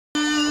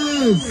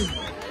boxers.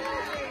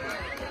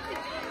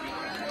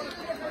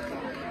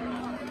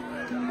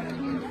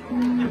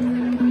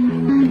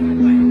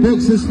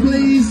 Boxers,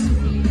 please,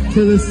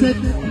 to the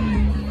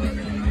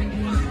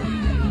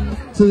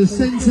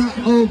centre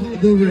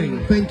of the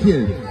ring. Thank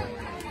you.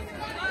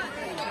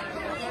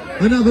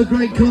 Another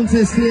great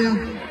contest here,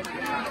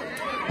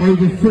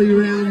 over 3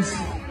 rounds.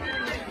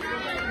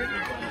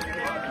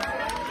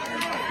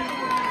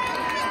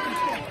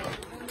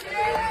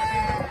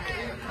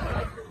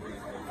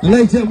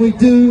 Later we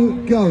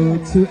do go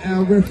to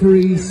our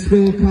referee's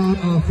scorecard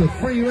after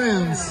 3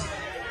 rounds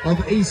of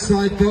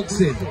Eastside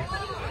boxing.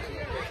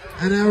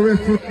 And our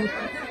referee,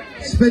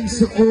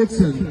 Spencer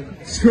Orton,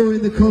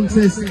 scoring the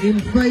contest in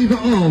favour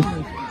of,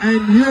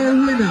 and your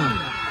winner,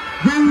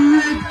 the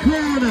red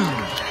corner,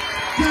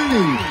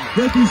 Danny,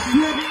 the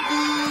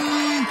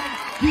Destroyer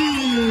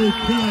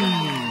Gilerist.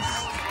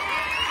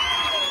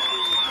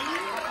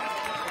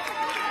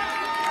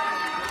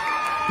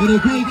 And a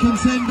great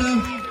contender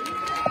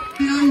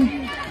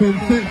from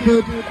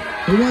Thetford,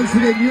 and once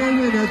again your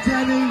winner,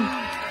 Danny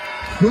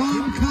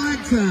from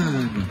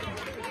Clacton.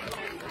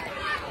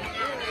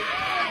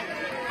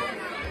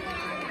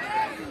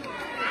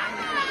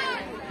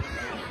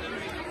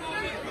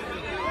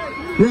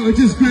 Right, we'll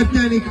just grab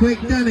Danny quick.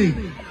 Danny,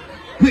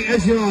 quick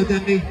as you are,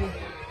 Danny.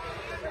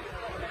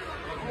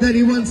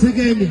 Danny, once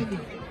again,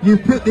 you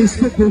put this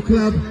football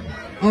club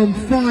on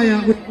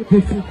fire with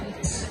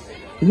performance.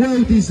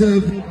 Well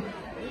deserved.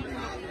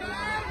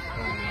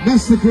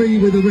 Must agree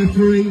with the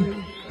referee.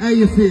 How are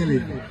you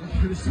feeling?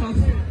 It was tough.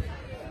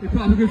 We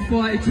put up a good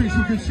fight, he took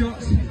some good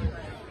shots.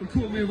 He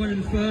caught me one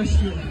in the first,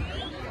 but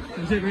that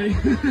was it really.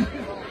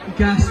 He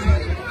gassed.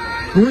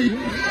 What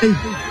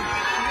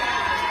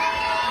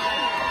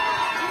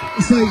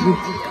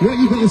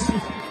you got to say?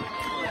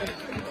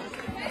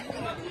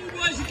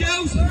 Boys and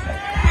girls,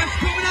 thanks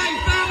for coming out,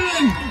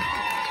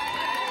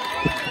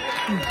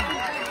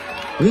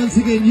 family. Once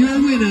again, your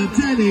winner,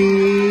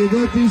 Danny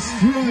the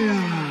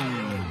Destroyer.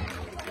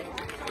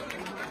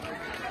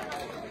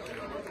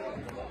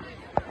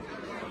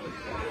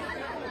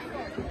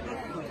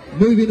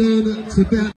 Moving on to Bout.